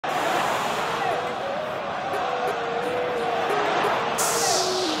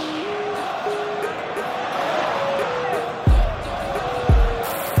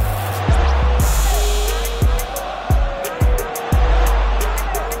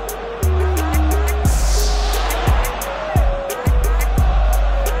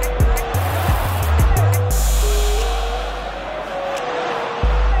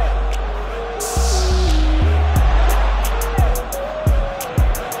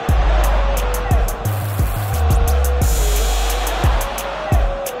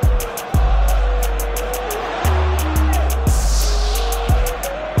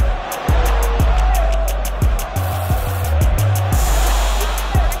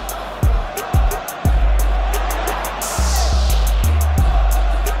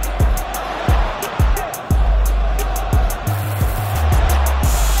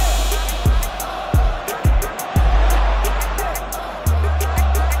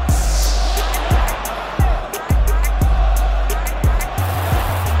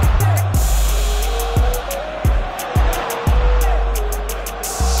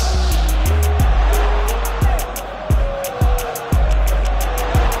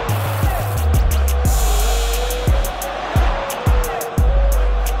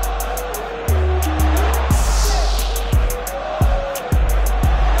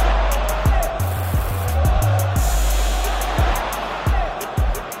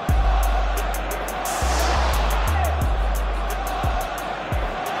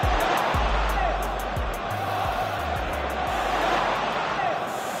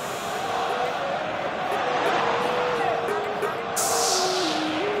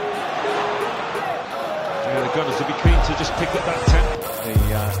The Gunners will be keen to just pick up that tempo.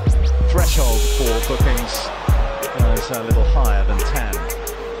 The threshold for bookings is a little higher than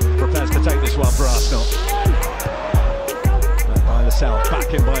 10. Prepares to take this one for Arsenal. By Lascelles,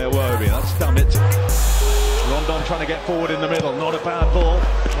 back in by Iwobi. That's done it. Rondon trying to get forward in the middle. Not a bad ball.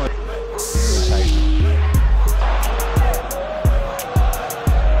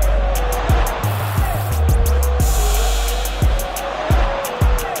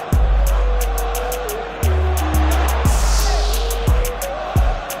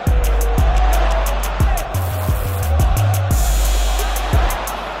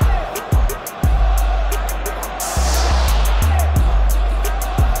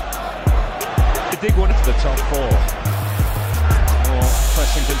 Dig one to the top four. More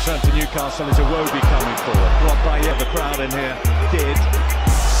pressing concern to Newcastle is Iwobi coming forward. Blocked by the crowd in here. Did.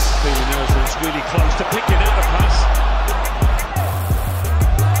 Feeling Ozil's really close to picking out the pass.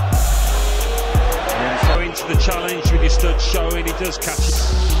 Yeah, so into the challenge when you stood showing, he does catch it.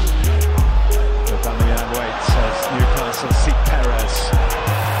 Aubameyang waits as Newcastle seek Perez.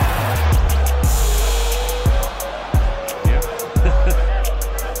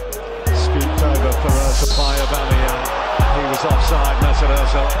 By Aubameyang, he was offside. Mesut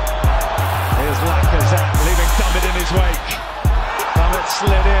Ozil. Here's Lacazette, leaving Dummett in his wake. Dummett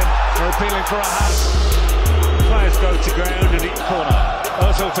slid in, they're appealing for a hand. Players go to ground and it corner.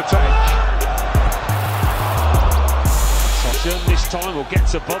 Ozil to take. Sasha this time will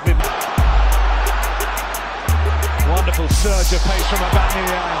get above him. Wonderful surge of pace from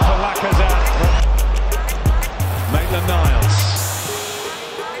Aubameyang for Lacazette. Maitland-Niles.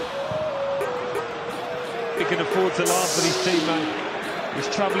 He can afford to laugh at his teammate. He's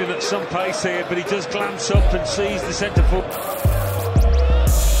travelling at some pace here, but he does glance up and sees the centre foot.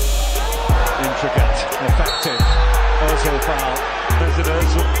 Intricate, effective. Ozil foul. Mesut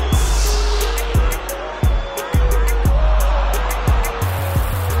Ozil.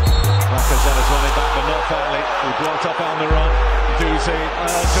 Lacazette has won it back, but not fairly. He blocked up on the run. Doozy,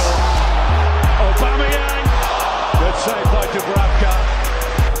 Ozil. Aubameyang. Good save by Dubravka.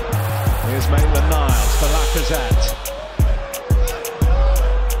 Here's Maitland-Niles for Lacazette.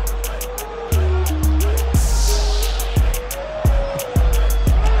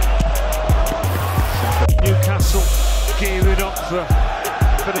 Newcastle gearing up for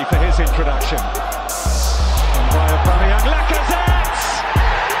his introduction. And by Aubameyang, Lacazette!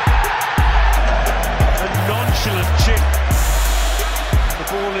 A nonchalant chip. The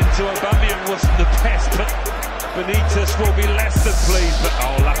ball into Aubameyang wasn't the best, but Benitez will be less than pleased. But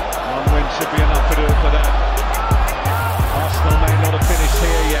one win should be enough to do it for them. Arsenal may not have finished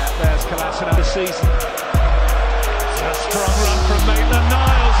here yet. There's Kolasinac the season. It's a strong run from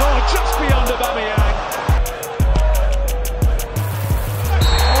Maitland-Niles. Oh, just beyond Aubameyang.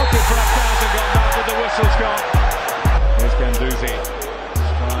 Looking for 1,000 gone back, but the whistle's gone. Here's Guendouzi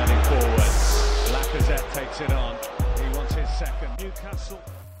striding forward. Lacazette takes it on. He wants his second. Newcastle